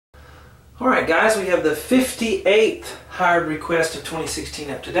Alright guys, we have the 58th hired request of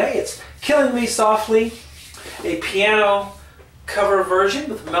 2016 up today. It's Killing Me Softly, a piano cover version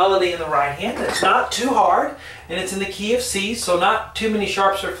with melody in the right hand. It's not too hard, and it's in the key of C, so not too many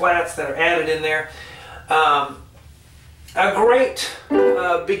sharps or flats that are added in there. A great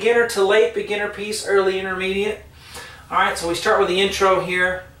beginner to late beginner piece, early intermediate. Alright, so we start with the intro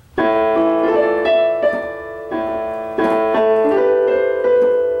here.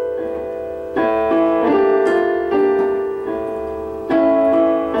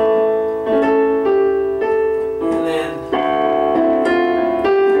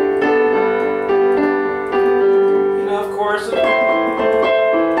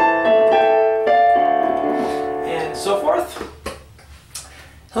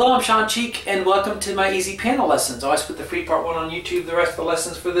 Hello, I'm Shawn and welcome to my easy piano lessons. I always put the free part 1 on YouTube. The rest of the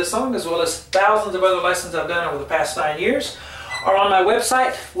lessons for this song, as well as thousands of other lessons I've done over the past 9 years, are on my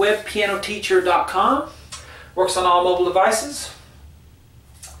website, webpianoteacher.com. Works on all mobile devices.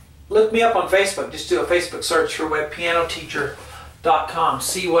 Look me up on Facebook. Just do a Facebook search for webpianoteacher.com.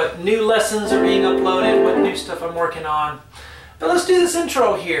 See what new lessons are being uploaded, what new stuff I'm working on. But let's do this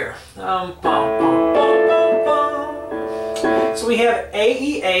intro here. So we have A,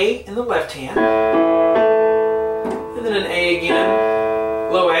 E, A in the left hand, and then an A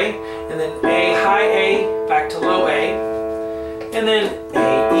again, low A, and then A, high A, back to low A, and then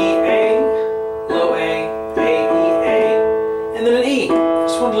A, E, A, low A, E, A, and then an E.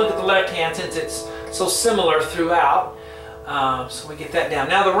 Just want to look at the left hand since it's so similar throughout. So we get that down.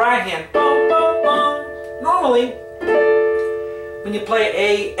 Now the right hand, boom, boom, boom. Normally, when you play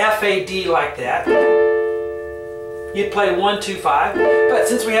A, F, A, D like that, you'd play 1, 2, 5, but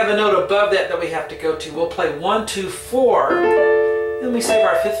since we have a note above that we have to go to, we'll play 1, 2, 4, then we save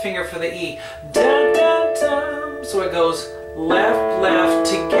our 5th finger for the E. Dun, dun, dun. So it goes left, left,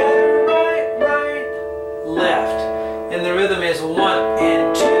 together, right, right, left. And the rhythm is 1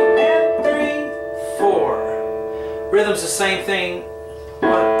 and 2 and 3, 4. Rhythm's the same thing,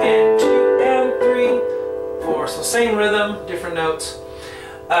 1 and 2 and 3, 4. So same rhythm, different notes.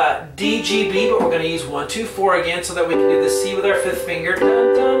 D, G, B, but we're going to use 1, 2, 4 again so that we can do the C with our 5th finger.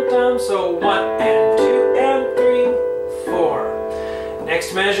 Dun, dun, dun. So 1 and 2 and 3, 4.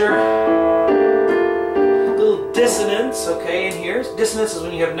 Next measure, a little dissonance, okay, in here. Dissonance is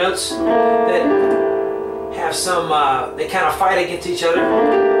when you have notes that have some, they kind of fight against each other.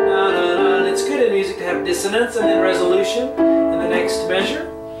 And it's good in music to have dissonance and then resolution in the next measure.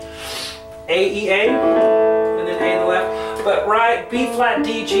 A, E, A, and then A in the left. But right, B flat,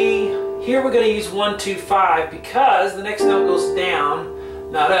 D, G, here we're going to use 1, 2, 5 because the next note goes down,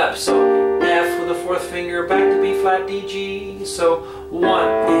 not up. So F with the 4th finger, back to B flat, D, G. So 1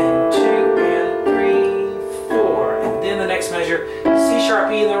 and 2 and 3, 4. And then the next measure, C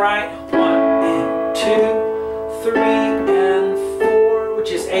sharp, E in the right, 1 and 2, 3 and 4, which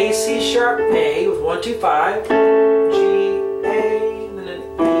is A, C sharp, A with 1, 2, 5, G, A.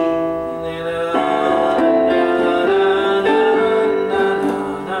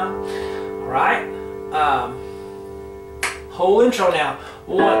 Whole intro now.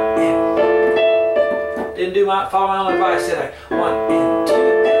 1 and didn't follow my own advice, did I? 1 and 2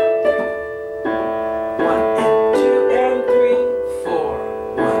 and 3. 1 and 2 and 3,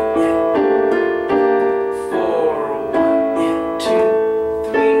 4. 1 and 4. 1 and 2,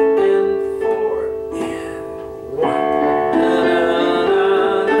 3 and 4 and 1.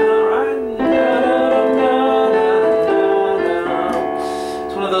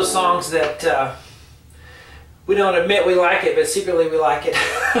 It's one of those songs that we don't admit we like it, but secretly we like it.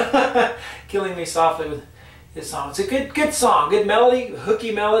 Killing Me Softly with his song. It's a good song, good melody,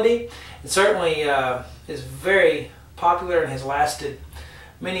 hooky melody. It certainly is very popular and has lasted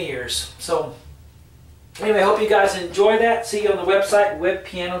many years. So anyway, I hope you guys enjoy that. See you on the website,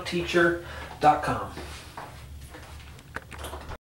 webpianoteacher.com.